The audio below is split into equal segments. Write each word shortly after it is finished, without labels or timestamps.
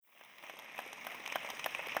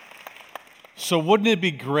So, wouldn't it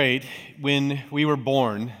be great when we were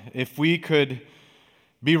born if we could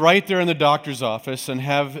be right there in the doctor's office and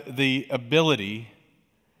have the ability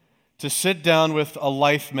to sit down with a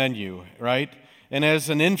life menu, right? And as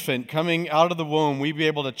an infant coming out of the womb, we'd be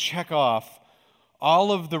able to check off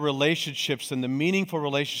all of the relationships and the meaningful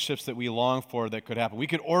relationships that we long for that could happen. We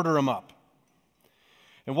could order them up.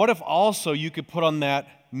 And what if also you could put on that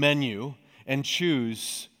menu and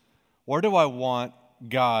choose, where do I want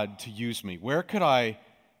God to use me? Where could I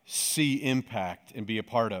see impact and be a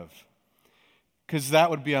part of? Because that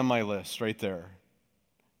would be on my list right there.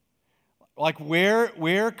 Like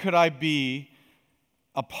where could I be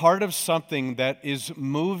a part of something that is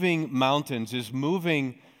moving mountains, is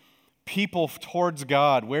moving people towards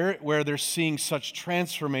God, where they're seeing such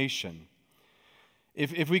transformation?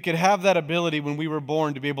 If we could have that ability when we were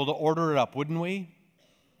born to be able to order it up, wouldn't we?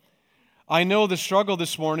 I know the struggle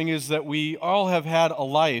this morning is that we all have had a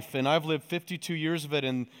life, and I've lived 52 years of it,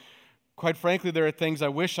 and quite frankly, there are things I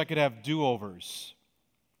wish I could have do-overs.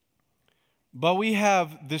 But we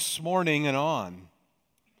have this morning and on.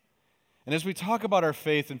 And as we talk about our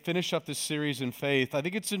faith and finish up this series in faith, I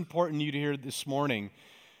think it's important you to hear this morning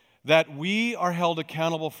that we are held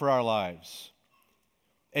accountable for our lives.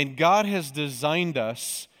 And God has designed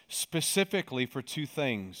us specifically for two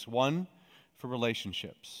things. One, for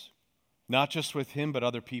relationships. Not just with Him, but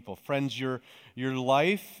other people. Friends, your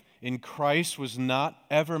life in Christ was not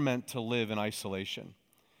ever meant to live in isolation.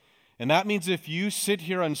 And that means if you sit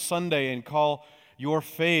here on Sunday and call your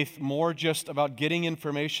faith more just about getting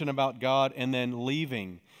information about God and then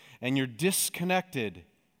leaving, and you're disconnected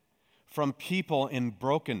from people in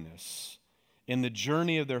brokenness in the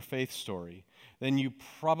journey of their faith story, then you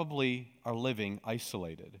probably are living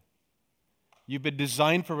isolated. You've been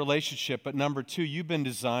designed for relationship, but number two, you've been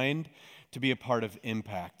designed to be a part of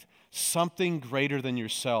impact, something greater than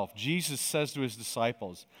yourself. Jesus says to His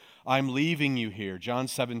disciples, I'm leaving you here, John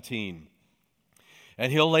 17.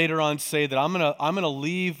 And He'll later on say that I'm gonna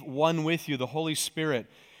leave one with you, the Holy Spirit,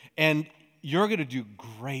 and you're gonna do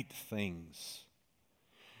great things.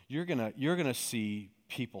 You're gonna see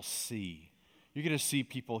people see. You're gonna see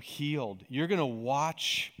people healed. You're gonna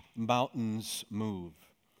watch mountains move.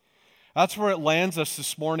 That's where it lands us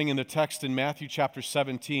this morning in the text in Matthew chapter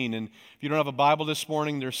 17. And if you don't have a Bible this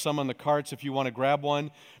morning, there's some on the carts if you want to grab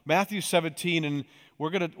one. Matthew 17, and we're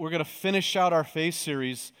gonna finish out our faith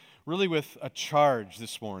series really with a charge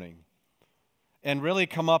this morning. And really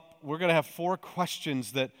we're gonna have 4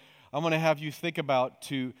 questions that I'm gonna have you think about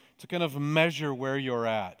to kind of measure where you're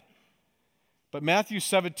at. But Matthew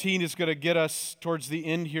 17 is gonna get us towards the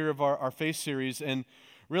end here of our faith series. And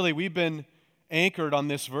really, we've been anchored on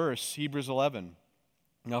this verse, Hebrews 11.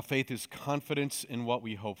 Now, faith is confidence in what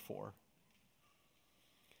we hope for.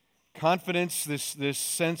 Confidence, this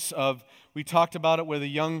sense of, we talked about it with a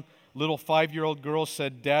young little 5-year-old girl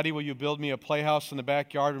said, Daddy, will you build me a playhouse in the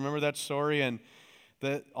backyard? Remember that story? And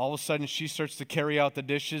that all of a sudden she starts to carry out the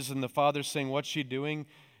dishes, and the father's saying, what's she doing?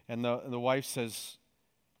 And the wife says,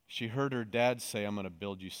 she heard her dad say, I'm going to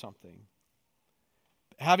build you something.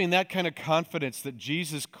 Having that kind of confidence that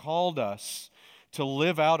Jesus called us to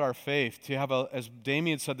live out our faith, to have, as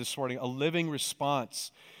Damien said this morning, a living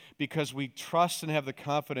response because we trust and have the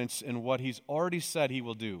confidence in what He's already said He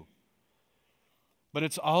will do. But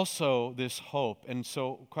it's also this hope. And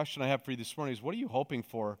so the question I have for you this morning is, what are you hoping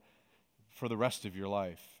for the rest of your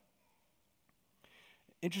life?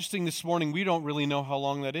 Interesting this morning, we don't really know how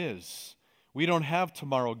long that is. We don't have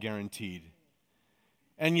tomorrow guaranteed.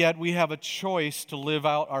 And yet we have a choice to live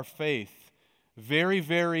out our faith very,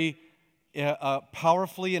 very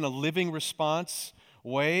powerfully in a living response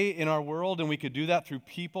way in our world, and we could do that through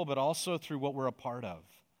people, but also through what we're a part of.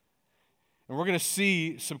 And we're going to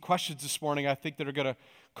see some questions this morning, I think, that are going to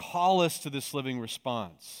call us to this living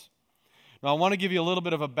response. Now, I want to give you a little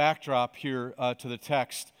bit of a backdrop here to the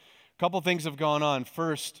text. A couple things have gone on.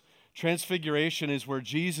 First, Transfiguration is where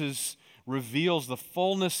Jesus reveals the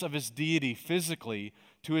fullness of His deity physically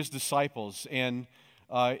to His disciples, and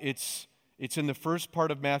it's in the first part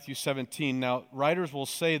of Matthew 17. Now, writers will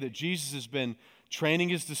say that Jesus has been training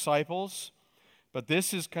His disciples, but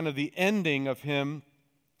this is kind of the ending of Him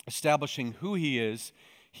establishing who He is.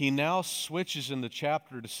 He now switches in the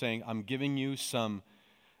chapter to saying, I'm giving you some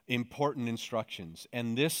important instructions.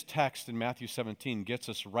 And this text in Matthew 17 gets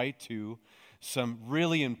us right to some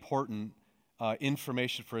really important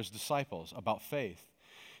information for His disciples about faith.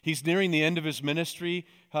 He's nearing the end of His ministry.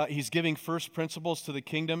 He's giving first principles to the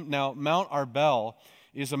kingdom. Now, Mount Arbel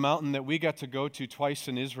is a mountain that we got to go to twice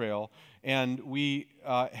in Israel, and we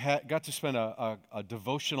got to spend a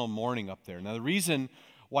devotional morning up there. Now, the reason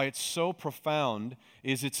why it's so profound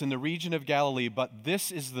is it's in the region of Galilee, but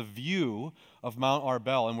this is the view of Mount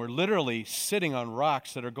Arbel, and we're literally sitting on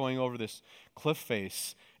rocks that are going over this cliff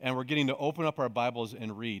face, and we're getting to open up our Bibles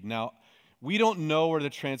and read. Now, we don't know where the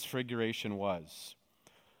Transfiguration was.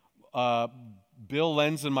 Bill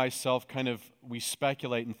Lenz and myself we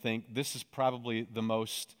speculate and think this is probably the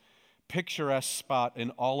most picturesque spot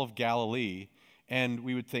in all of Galilee, and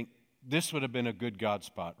we would think this would have been a good God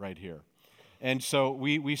spot right here. And so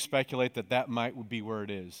we speculate that might be where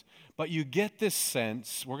it is. But you get this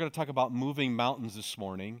sense, we're going to talk about moving mountains this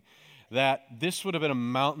morning, that this would have been a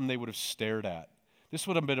mountain they would have stared at. This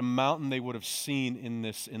would have been a mountain they would have seen in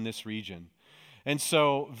this region. And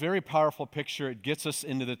so, very powerful picture. It gets us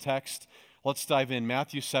into the text. Let's dive in.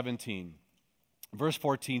 Matthew 17, verse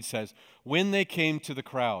 14 says, "When they came to the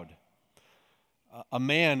crowd, a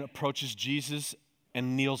man approaches Jesus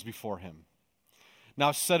and kneels before him." Now,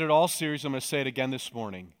 I've said it all series. I'm going to say it again this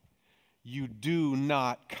morning. You do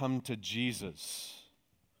not come to Jesus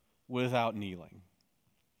without kneeling.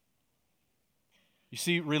 You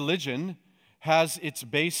see, religion has its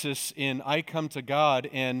basis in I come to God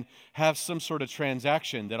and have some sort of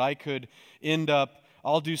transaction that I could end up,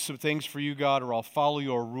 I'll do some things for you, God, or I'll follow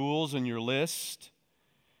your rules and your list.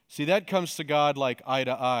 See, that comes to God like eye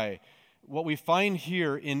to eye. What we find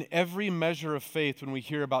here in every measure of faith, when we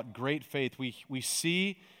hear about great faith, we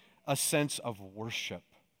see a sense of worship.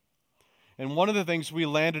 And one of the things we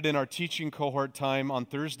landed in our teaching cohort time on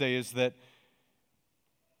Thursday is that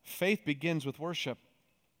faith begins with worship.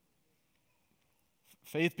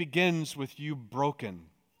 Faith begins with you broken.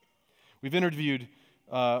 We've interviewed,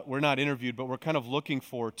 we're not interviewed, but we're kind of looking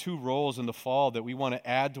for 2 roles in the fall that we want to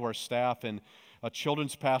add to our staff, and a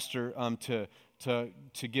children's pastor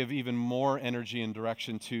to give even more energy and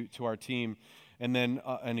direction to our team, and then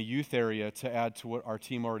in a youth area to add to what our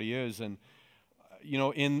team already is. And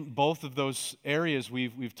in both of those areas,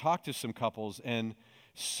 we've talked to some couples, and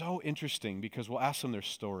so interesting because we'll ask them their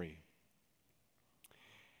story.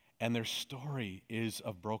 And their story is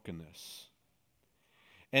of brokenness.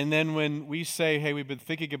 And then when we say, hey, we've been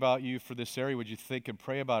thinking about you for this area, would you think and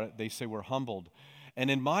pray about it? They say, we're humbled.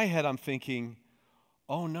 And in my head, I'm thinking,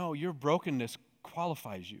 oh no, your brokenness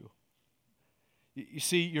qualifies you. You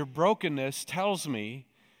see, your brokenness tells me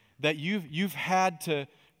that you've had to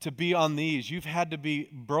be on these. You've had to be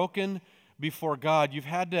broken before God. You've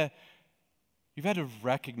had to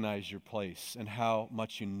recognize your place and how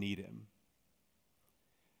much you need Him.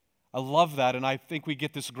 I love that, and I think we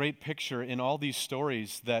get this great picture in all these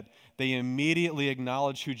stories that they immediately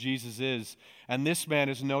acknowledge who Jesus is, and this man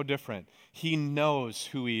is no different. He knows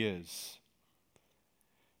who he is.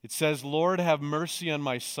 It says, "Lord, have mercy on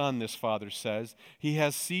my son," this father says. "He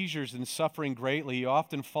has seizures and suffering greatly. He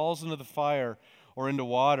often falls into the fire or into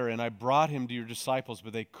water, and I brought him to your disciples,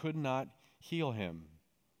 but they could not heal him."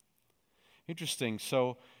 Interesting.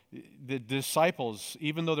 So the disciples,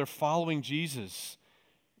 even though they're following Jesus,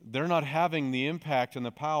 they're not having the impact and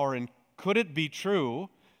the power. And could it be true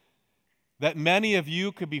that many of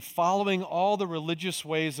you could be following all the religious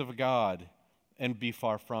ways of God and be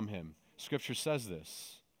far from Him? Scripture says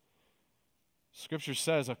this. Scripture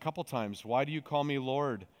says a couple times, "Why do you call me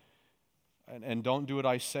Lord and don't do what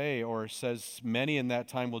I say?" Or says, many in that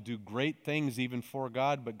time will do great things even for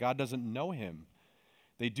God, but God doesn't know him.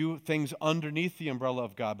 They do things underneath the umbrella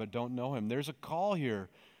of God, but don't know Him. There's a call here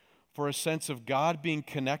for a sense of God being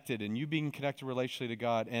connected and you being connected relationally to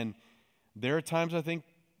God. And there are times I think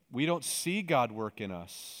we don't see God work in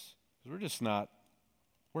us because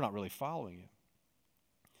we're not really following Him.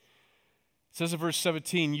 It says in verse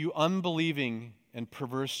 17, "You unbelieving and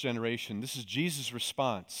perverse generation." This is Jesus'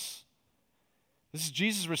 response. This is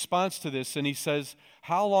Jesus' response to this, and He says,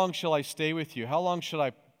 "How long shall I stay with you? How long shall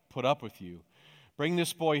I put up with you? Bring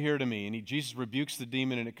this boy here to me." And Jesus rebukes the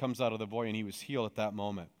demon, and it comes out of the boy, and he was healed at that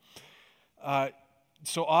moment.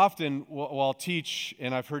 So often we'll teach,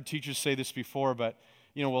 and I've heard teachers say this before, but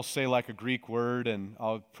we'll say like a Greek word, and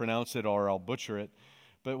I'll pronounce it or I'll butcher it,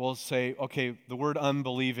 but we'll say, okay, the word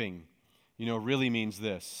unbelieving, really means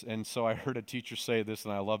this. And so I heard a teacher say this,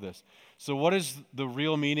 and I love this. So what does the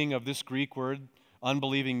real meaning of this Greek word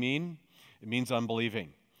unbelieving mean? It means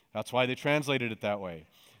unbelieving. That's why they translated it that way.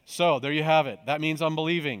 So there you have it. That means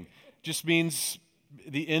unbelieving. Just means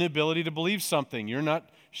the inability to believe something. You're not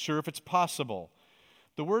sure if it's possible.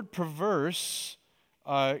 The word perverse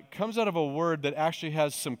comes out of a word that actually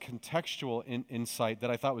has some contextual insight that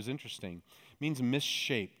I thought was interesting. It means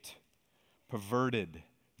misshaped, perverted,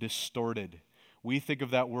 distorted. We think of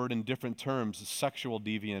that word in different terms, sexual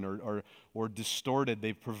deviant or distorted.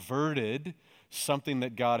 They've perverted something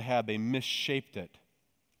that God had. They misshaped it.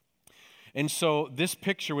 And so this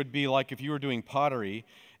picture would be like if you were doing pottery,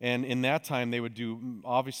 and in that time they would do,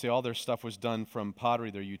 obviously all their stuff was done from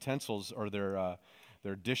pottery, their utensils or their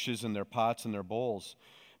dishes and their pots and their bowls.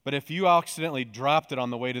 But if you accidentally dropped it on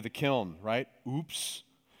the way to the kiln, right? Oops.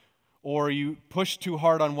 Or you pushed too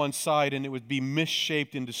hard on one side and it would be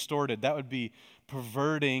misshaped and distorted. That would be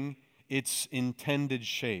perverting its intended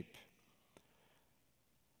shape.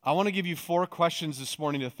 I want to give you 4 questions this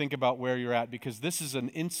morning to think about where you're at, because this is an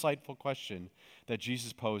insightful question that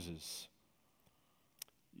Jesus poses.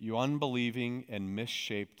 You unbelieving and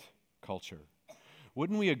misshaped culture.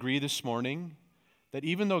 Wouldn't we agree this morning that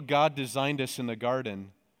even though God designed us in the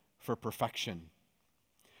garden for perfection,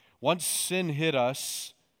 once sin hit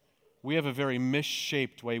us, we have a very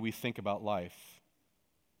misshaped way we think about life.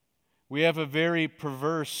 We have a very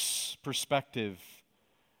perverse perspective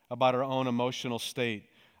about our own emotional state,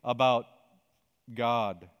 about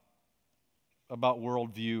God, about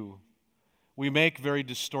worldview. We make very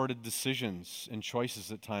distorted decisions and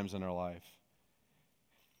choices at times in our life.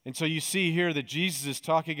 And so you see here that Jesus is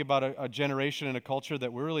talking about a generation and a culture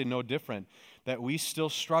that we're really no different, that we still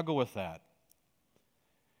struggle with that.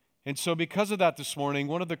 And so because of that this morning,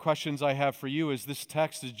 one of the questions I have for you is this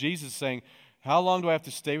text is Jesus saying, how long do I have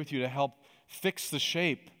to stay with you to help fix the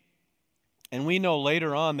shape? And we know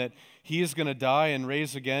later on that he is going to die and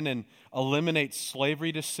raise again and eliminate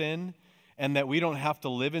slavery to sin, and that we don't have to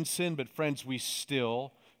live in sin. But friends, we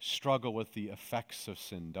still struggle with the effects of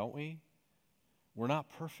sin, don't we? We're not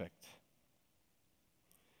perfect.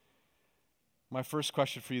 My first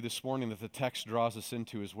question for you this morning that the text draws us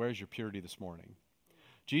into is, where's your purity this morning?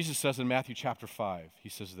 Jesus says in Matthew chapter 5, he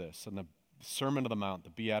says this, in the Sermon on the Mount, the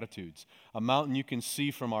Beatitudes, a mountain you can see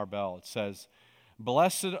from our bell. It says,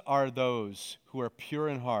 "Blessed are those who are pure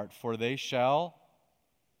in heart, for they shall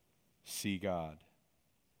see God."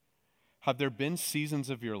 Have there been seasons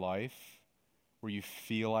of your life where you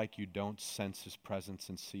feel like you don't sense his presence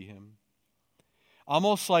and see him?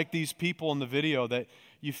 Almost like these people in the video, that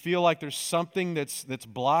you feel like there's something that's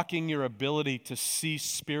blocking your ability to see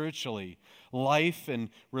spiritually life and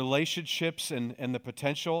relationships and the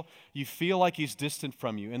potential. You feel like he's distant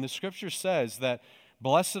from you. And the scripture says that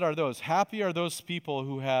blessed are those, happy are those people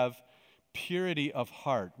who have purity of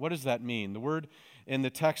heart. What does that mean? The word in the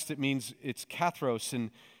text, it means, it's kathros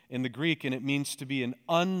in the Greek, and it means to be an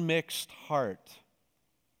unmixed heart.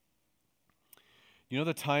 You know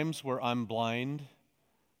the times where I'm blind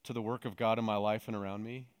to the work of God in my life and around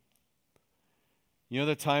me? You know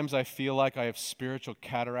the times I feel like I have spiritual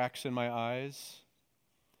cataracts in my eyes?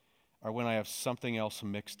 Are when I have something else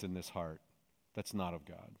mixed in this heart that's not of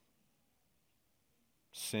God.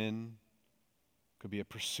 Sin could be a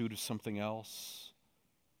pursuit of something else.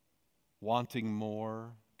 Wanting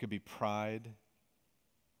more could be pride.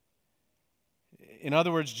 In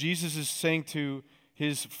other words, Jesus is saying to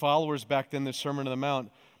his followers back then, the Sermon on the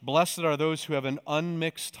Mount, blessed are those who have an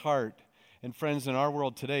unmixed heart. And friends, in our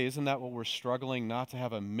world today, isn't that what we're struggling? Not to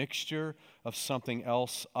have a mixture of something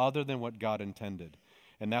else other than what God intended.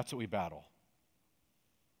 And that's what we battle.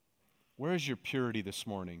 Where is your purity this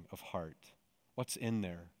morning of heart? What's in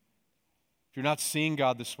there? If you're not seeing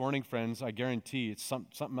God this morning, friends, I guarantee it's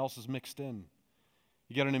something else is mixed in.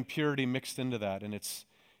 You got an impurity mixed into that, and it's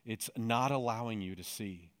not allowing you to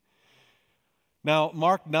see. Now,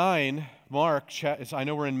 Mark 9, I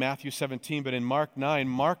know we're in Matthew 17, but in Mark 9,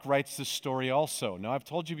 Mark writes this story also. Now, I've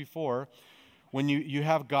told you before, when you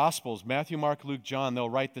have Gospels, Matthew, Mark, Luke, John, they'll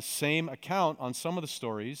write the same account on some of the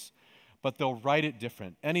stories, but they'll write it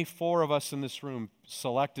different. Any 4 of us in this room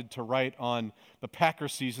selected to write on the Packer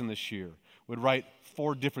season this year would write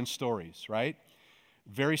 4 different stories, right?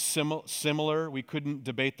 Very similar. We couldn't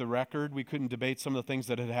debate the record. We couldn't debate some of the things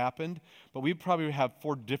that had happened. But we probably have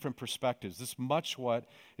 4 different perspectives. This is much what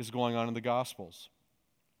is going on in the Gospels.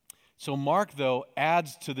 So Mark, though,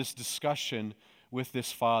 adds to this discussion with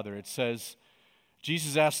this father. It says,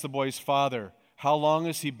 Jesus asked the boy's father, how long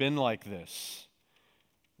has he been like this?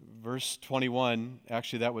 Verse 21,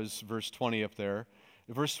 actually that was verse 20 up there.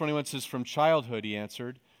 Verse 21 says, from childhood, he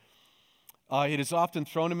answered, it has often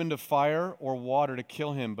thrown him into fire or water to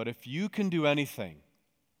kill him, but if you can do anything,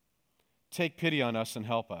 take pity on us and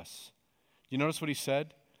help us. You notice what he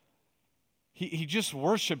said? He just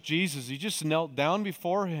worshiped Jesus. He just knelt down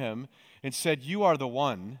before him and said, you are the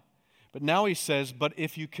one. But now he says, but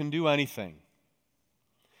if you can do anything.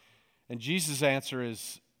 And Jesus' answer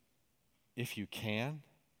is, if you can?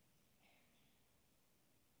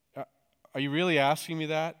 Are you really asking me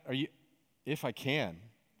that? If I can?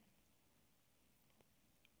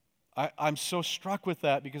 I'm so struck with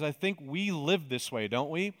that because I think we live this way, don't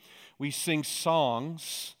we? We sing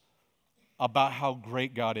songs about how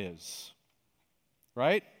great God is.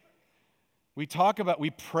 right? We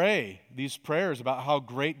pray these prayers about how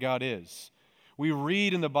great God is. We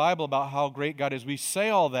read in the Bible about how great God is. We say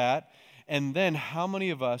all that, and then how many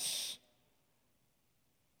of us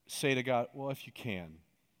say to God, well, if you can.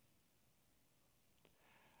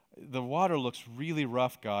 The water looks really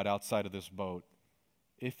rough, God, outside of this boat.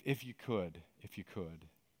 If you could.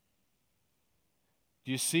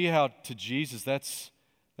 Do you see how to Jesus that's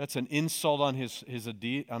an insult on his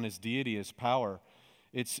deity, his power?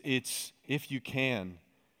 It's if you can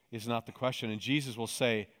is not the question. And Jesus will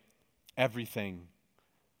say, everything.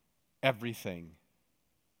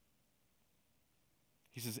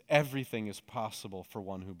 He says everything is possible for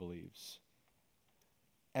one who believes.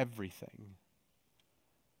 Everything.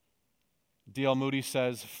 D.L. Moody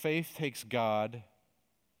says, faith takes God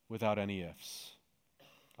without any ifs.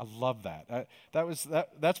 I love that.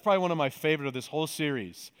 That's probably one of my favorite of this whole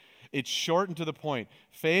series. It's short and to the point.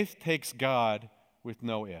 Faith takes God with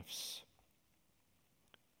no ifs.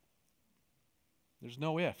 There's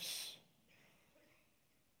no ifs.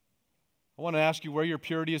 I want to ask you where your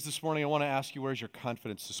purity is this morning. I want to ask you where's your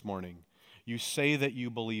confidence this morning. You say that you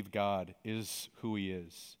believe God is who He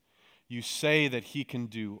is. You say that He can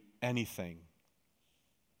do anything.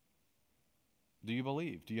 Do you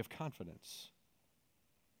believe? Do you have confidence?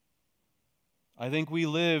 I think we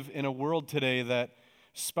live in a world today that,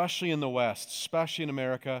 especially in the West, especially in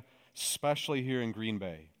America, especially here in Green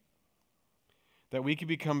Bay, that we can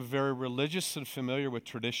become very religious and familiar with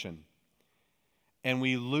tradition. And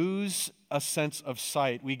we lose a sense of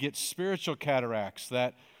sight. We get spiritual cataracts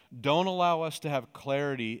that don't allow us to have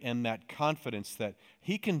clarity and that confidence that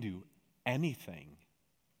He can do anything.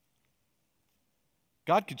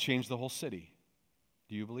 God could change the whole city.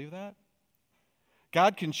 Do you believe that?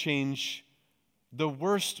 God can change the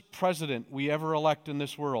worst president we ever elect in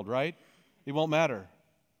this world, right? It won't matter.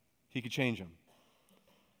 He could change him.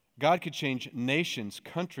 God could change nations,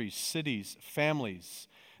 countries, cities, families.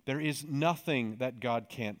 There is nothing that God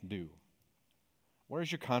can't do.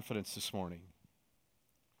 Where's your confidence this morning?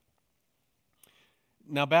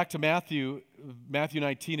 Now back to Matthew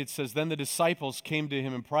 19, it says, then the disciples came to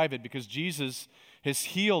Him in private because Jesus has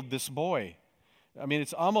healed this boy. I mean,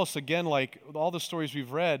 it's almost, again, like all the stories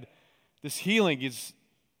we've read, this healing is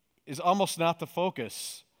almost not the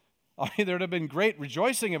focus. I mean, there would have been great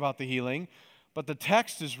rejoicing about the healing, but the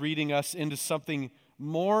text is reading us into something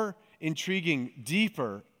more intriguing,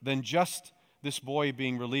 deeper than just this boy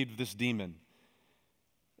being relieved of this demon.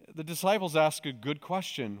 The disciples ask a good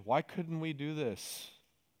question. Why couldn't we do this?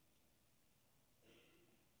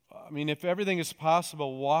 I mean, if everything is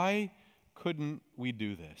possible, why couldn't we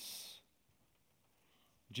do this?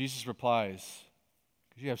 Jesus replies,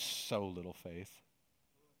 because you have so little faith.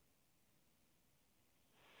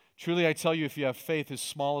 Truly, I tell you, if you have faith as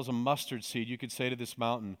small as a mustard seed, you could say to this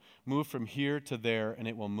mountain, move from here to there, and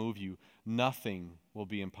it will move you. Nothing will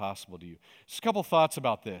be impossible to you. Just a couple thoughts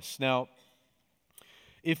about this. Now,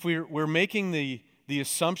 if we're making the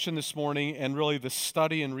assumption this morning and really the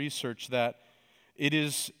study and research that it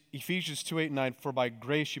is Ephesians 2:8-9, for by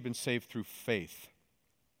grace you've been saved through faith.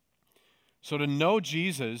 So to know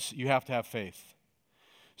Jesus, you have to have faith.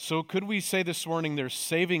 So could we say this morning there's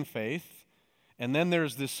saving faith, and then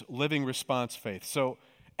there's this living response faith. So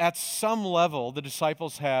at some level, the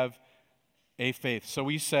disciples have a faith. So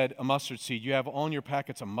we said a mustard seed. You have on your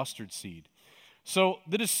packets a mustard seed. So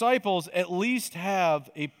the disciples at least have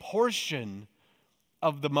a portion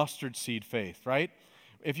of the mustard seed faith, right?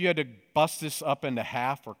 If you had to bust this up into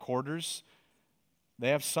half or quarters, they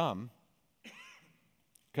have some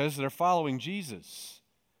because they're following Jesus.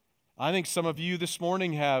 I think some of you this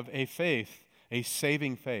morning have a faith, a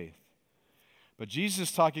saving faith. But Jesus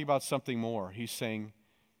is talking about something more. He's saying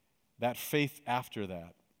that faith after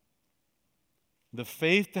that. The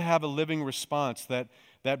faith to have a living response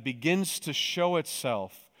that begins to show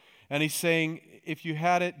itself. And He's saying if you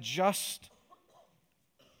had it just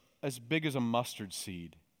as big as a mustard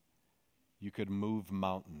seed, you could move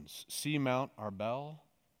mountains. See Mount Arbel?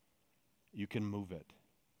 You can move it.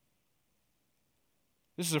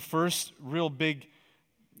 This is the first real big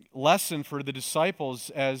lesson for the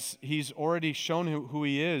disciples as He's already shown who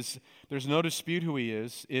He is. There's no dispute who He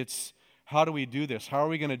is. It's how do we do this? How are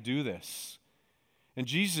we going to do this? And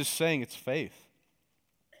Jesus is saying it's faith.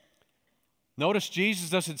 Notice Jesus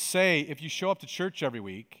doesn't say if you show up to church every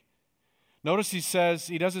week. Notice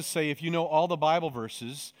He doesn't say if you know all the Bible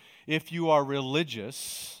verses, if you are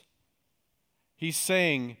religious. He's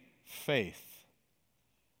saying faith.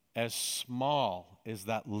 As small as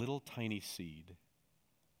that little tiny seed.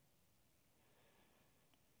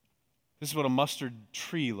 This is what a mustard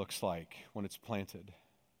tree looks like when it's planted.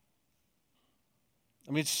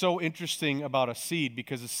 I mean, it's so interesting about a seed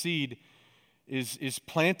because a seed is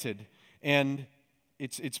planted, and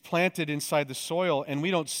it's planted inside the soil, and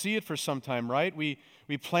we don't see it for some time, right? We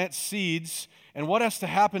plant seeds, and what has to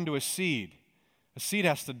happen to a seed? A seed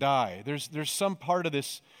has to die. There's some part of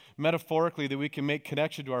this metaphorically that we can make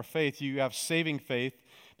connection to our faith. You have saving faith.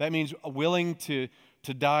 That means willing to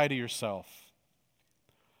die to yourself.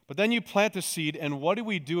 But then you plant the seed, and what do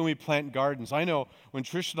we do when we plant gardens? I know when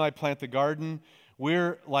Trish and I plant the garden,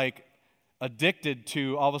 we're like addicted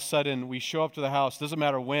to, all of a sudden, we show up to the house, doesn't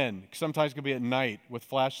matter when, sometimes it could be at night with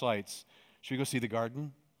flashlights. Should we go see the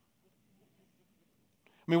garden?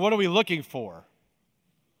 I mean, what are we looking for?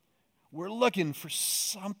 We're looking for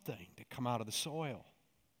something to come out of the soil.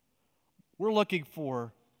 We're looking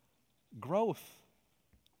for growth.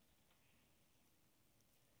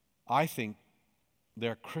 I think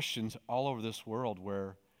there are Christians all over this world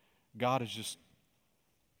where God is just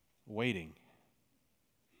waiting.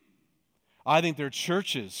 I think there are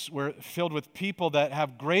churches filled with people that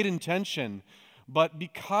have great intention, but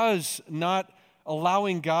because not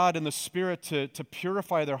allowing God and the Spirit to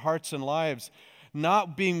purify their hearts and lives,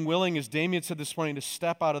 not being willing, as Damien said this morning, to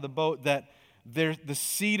step out of the boat, that the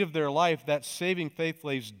seed of their life, that saving faith,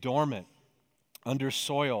 lays dormant under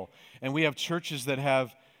soil. And we have churches that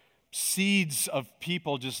have seeds of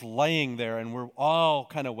people just laying there, and we're all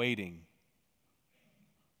kind of waiting.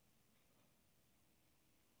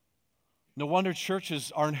 No wonder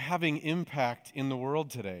churches aren't having impact in the world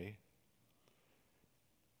today.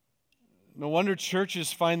 No wonder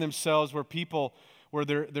churches find themselves where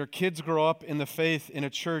their kids grow up in the faith in a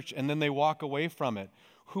church and then they walk away from it.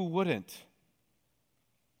 Who wouldn't?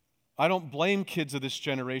 I don't blame kids of this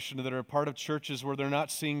generation that are a part of churches where they're not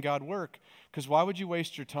seeing God work, because why would you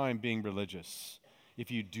waste your time being religious if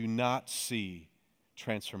you do not see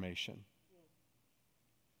transformation?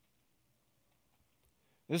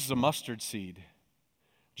 This is a mustard seed.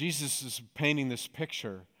 Jesus is painting this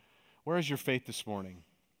picture. Where is your faith this morning?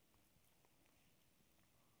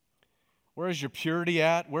 Where is your purity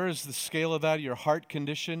at? Where is the scale of that, your heart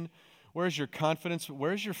condition? Where is your confidence?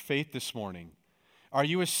 Where is your faith this morning? Are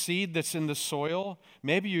you a seed that's in the soil?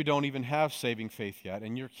 Maybe you don't even have saving faith yet,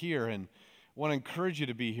 and you're here, and I want to encourage you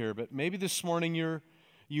to be here, but maybe this morning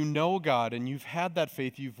you know God, and you've had that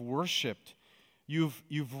faith, you've worshiped, you've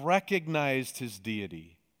recognized His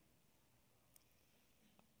deity,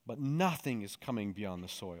 but nothing is coming beyond the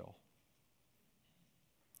soil.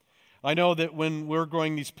 I know that when we're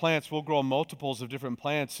growing these plants, we'll grow multiples of different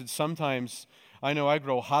plants, and sometimes, I know I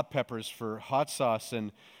grow hot peppers for hot sauce,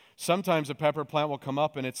 and sometimes a pepper plant will come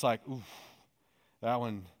up and it's like, ooh, that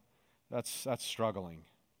one, that's struggling.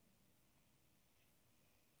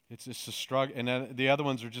 It's a struggle, and then the other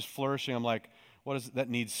ones are just flourishing. I'm like, what is it that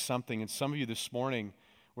needs something? And some of you this morning,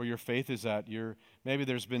 where your faith is at, maybe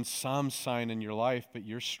there's been some sign in your life, but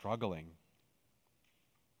you're struggling.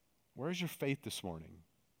 Where's your faith this morning?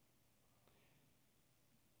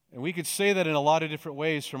 And we could say that in a lot of different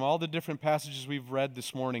ways from all the different passages we've read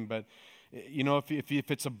this morning, but you know,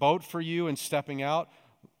 if it's a boat for you and stepping out,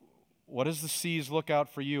 what does the seas look out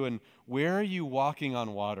for you, and where are you walking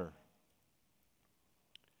on water?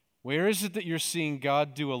 Where is it that you're seeing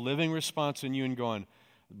God do a living response in you and going,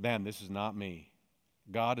 man, this is not me.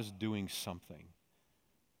 God is doing something.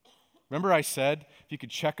 Remember I said, if you could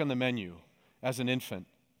check on the menu as an infant,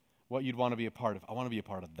 what you'd want to be a part of. I want to be a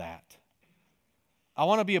part of that. I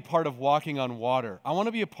want to be a part of walking on water. I want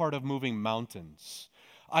to be a part of moving mountains.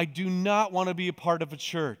 I do not want to be a part of a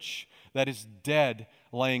church that is dead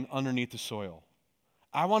laying underneath the soil.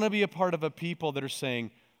 I want to be a part of a people that are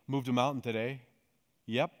saying, moved a mountain today?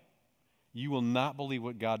 Yep. You will not believe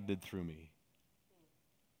what God did through me.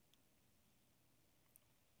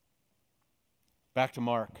 Back to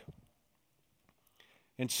Mark.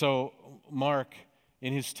 And so Mark,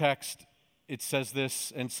 in his text, it says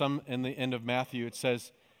this, and some in the end of Matthew, it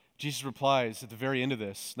says, Jesus replies at the very end of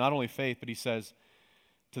this, not only faith, but he says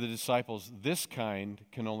to the disciples, this kind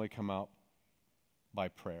can only come out by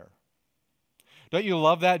prayer. Don't you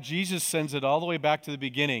love that? Jesus sends it all the way back to the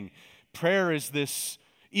beginning. Prayer is this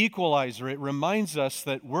equalizer. It reminds us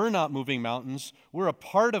that we're not moving mountains. We're a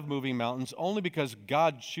part of moving mountains only because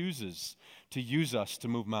God chooses to use us to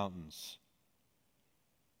move mountains.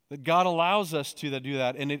 That God allows us to do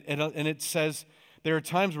that. And it says there are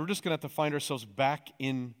times we're just going to have to find ourselves back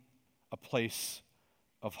in a place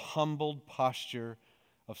of humbled posture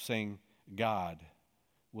of saying, God,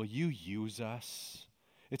 will you use us?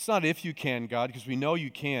 It's not if you can, God, because we know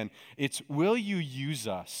you can. It's will you use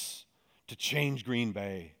us to change Green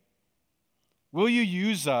Bay? Will you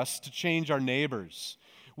use us to change our neighbors?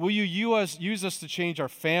 Will you use us to change our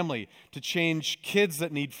family, to change kids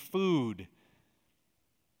that need food?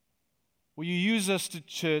 Will you use us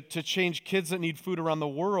to change kids that need food around the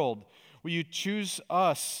world? Will you choose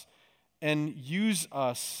us and use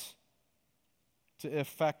us to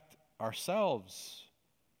affect ourselves,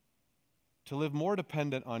 to live more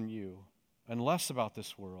dependent on you and less about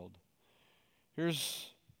this world? Here's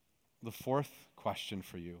the fourth question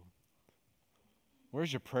for you.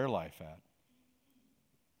 Where's your prayer life at?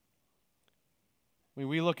 When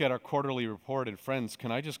we look at our quarterly report, and friends,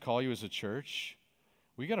 can I just call you as a church?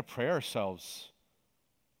 We got to pray ourselves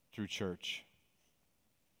through church.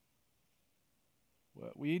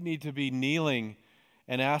 We need to be kneeling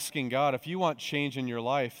and asking God, if you want change in your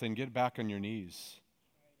life, then get back on your knees.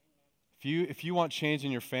 If you want change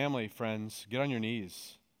in your family, friends, get on your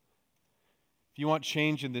knees. If you want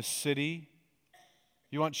change in this city,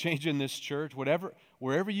 if you want change in this church,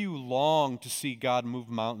 wherever you long to see God move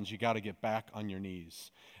mountains, you got to get back on your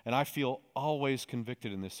knees. And I feel always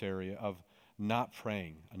convicted in this area of not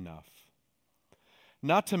praying enough.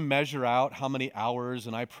 Not to measure out how many hours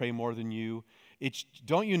and I pray more than you.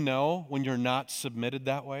 Don't you know when you're not submitted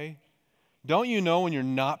that way? Don't you know when you're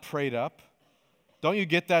not prayed up? Don't you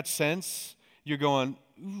get that sense? You're going,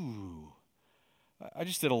 ooh, I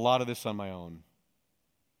just did a lot of this on my own.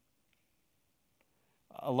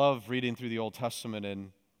 I love reading through the Old Testament,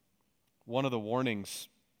 and one of the warnings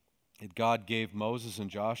that God gave Moses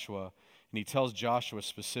and Joshua, and he tells Joshua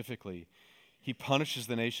specifically, he punishes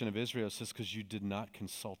the nation of Israel, says, because you did not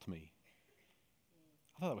consult me.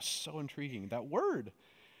 I thought that was so intriguing. That word,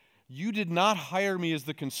 you did not hire me as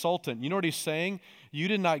the consultant. You know what he's saying? You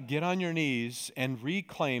did not get on your knees and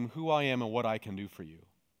reclaim who I am and what I can do for you.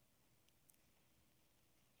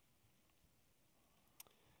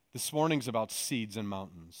 This morning's about seeds and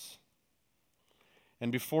mountains.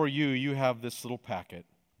 And before you have this little packet.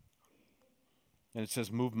 And it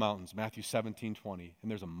says, move mountains, Matthew 17:20.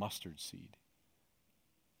 And there's a mustard seed.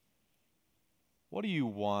 What do you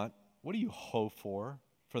want? What do you hope for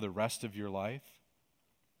the rest of your life?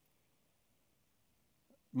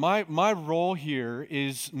 My role here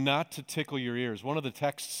is not to tickle your ears. One of the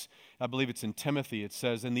texts, I believe it's in Timothy, it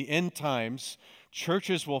says, in the end times,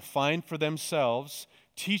 churches will find for themselves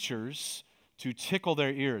teachers to tickle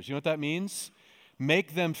their ears. You know what that means?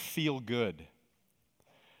 Make them feel good.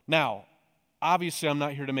 Now, obviously, I'm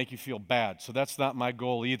not here to make you feel bad, so that's not my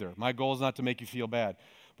goal either. My goal is not to make you feel bad.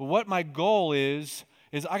 But what my goal is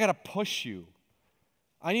I got to push you.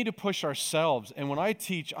 I need to push ourselves. And when I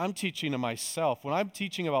teach, I'm teaching to myself. When I'm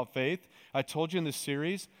teaching about faith, I told you in this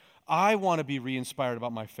series, I want to be re-inspired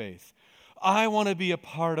about my faith. I want to be a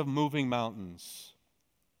part of moving mountains.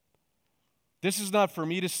 This is not for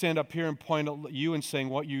me to stand up here and point at you and saying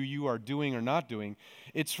what you are doing or not doing.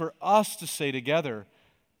 It's for us to say together,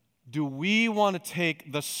 do we want to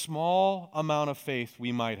take the small amount of faith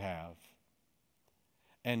we might have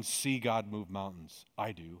and see God move mountains?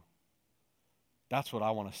 I do. That's what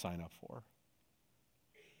I want to sign up for.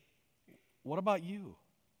 What about you?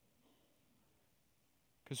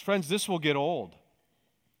 Because, friends, this will get old.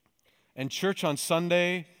 And church on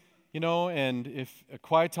Sunday, and if a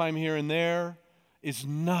quiet time here and there is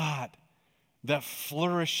not that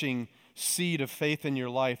flourishing seed of faith in your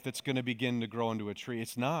life that's going to begin to grow into a tree.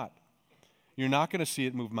 It's not. You're not going to see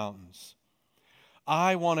it move mountains.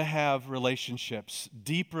 I want to have relationships,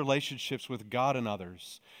 deep relationships with God and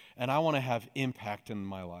others, and I want to have impact in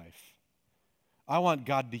my life. I want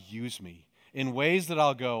God to use me in ways that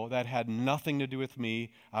I'll go, that had nothing to do with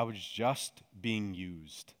me. I was just being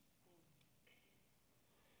used.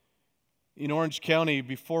 In Orange County,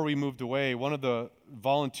 before we moved away, one of the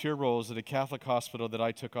volunteer roles at a Catholic hospital that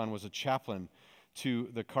I took on was a chaplain to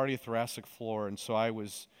the cardiothoracic floor, and so I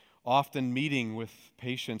was often meeting with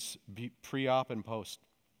patients pre-op and post.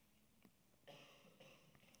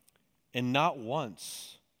 And not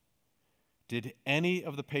once did any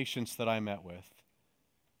of the patients that I met with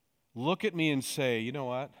look at me and say, you know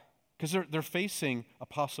what? Because they're facing a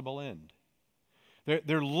possible end.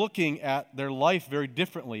 They're looking at their life very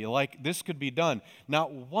differently, like this could be done.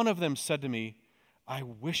 Not one of them said to me, I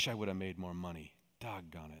wish I would have made more money.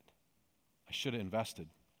 Doggone it. I should have invested.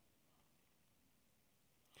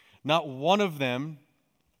 Not one of them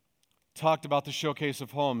talked about the showcase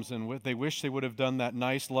of homes and what they wish they would have done that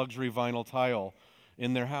nice luxury vinyl tile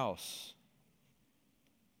in their house.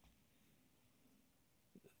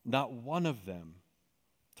 Not one of them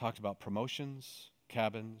talked about promotions,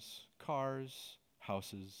 cabins, cars,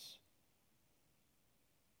 houses.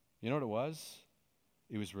 You know what it was?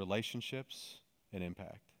 It was relationships and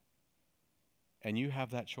impact. And you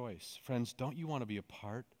have that choice. Friends, don't you want to be a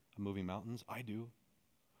part of moving mountains? I do.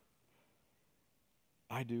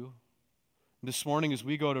 I do. This morning, as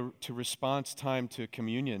we go to response time to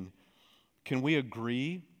communion, can we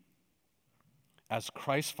agree as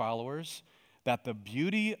Christ followers that the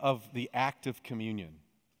beauty of the act of communion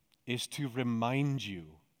is to remind you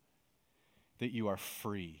that you are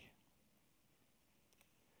free?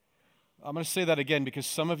 I'm going to say that again because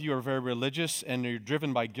some of you are very religious and you're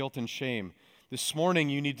driven by guilt and shame. This morning,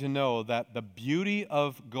 you need to know that the beauty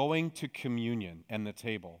of going to communion and the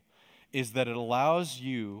table is that it allows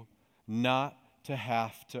you not to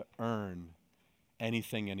have to earn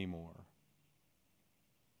anything anymore.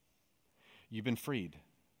 You've been freed.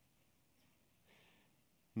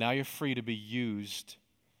 Now you're free to be used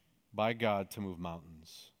by God to move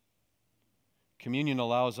mountains. Communion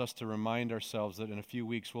allows us to remind ourselves that in a few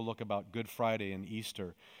weeks we'll look about Good Friday and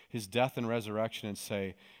Easter, his death and resurrection, and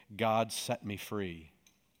say, God set me free.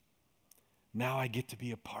 Now I get to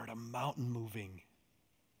be a part of mountain moving.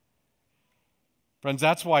 Friends,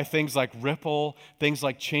 that's why things like Ripple, things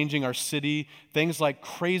like changing our city, things like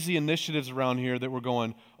crazy initiatives around here that we're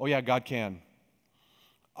going, oh yeah, God can.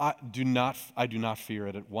 I do not fear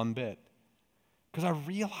it at one bit. Because I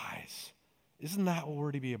realize, isn't that what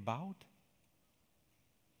we're to be about?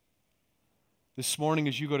 This morning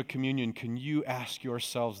as you go to communion, can you ask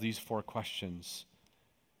yourselves these 4 questions?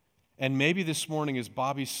 And maybe this morning is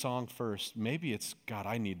Bobby's song first. Maybe it's, God,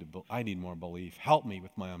 I need more belief. Help me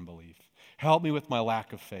with my unbelief. Help me with my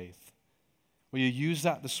lack of faith. Will you use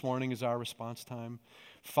that this morning as our response time?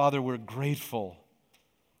 Father, we're grateful.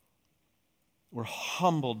 We're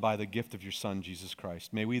humbled by the gift of your Son, Jesus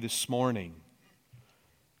Christ. May we this morning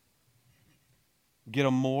get a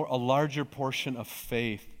larger portion of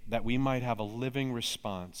faith that we might have a living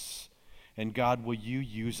response. And God, will you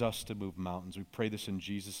use us to move mountains? We pray this in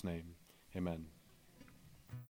Jesus' name. Amen.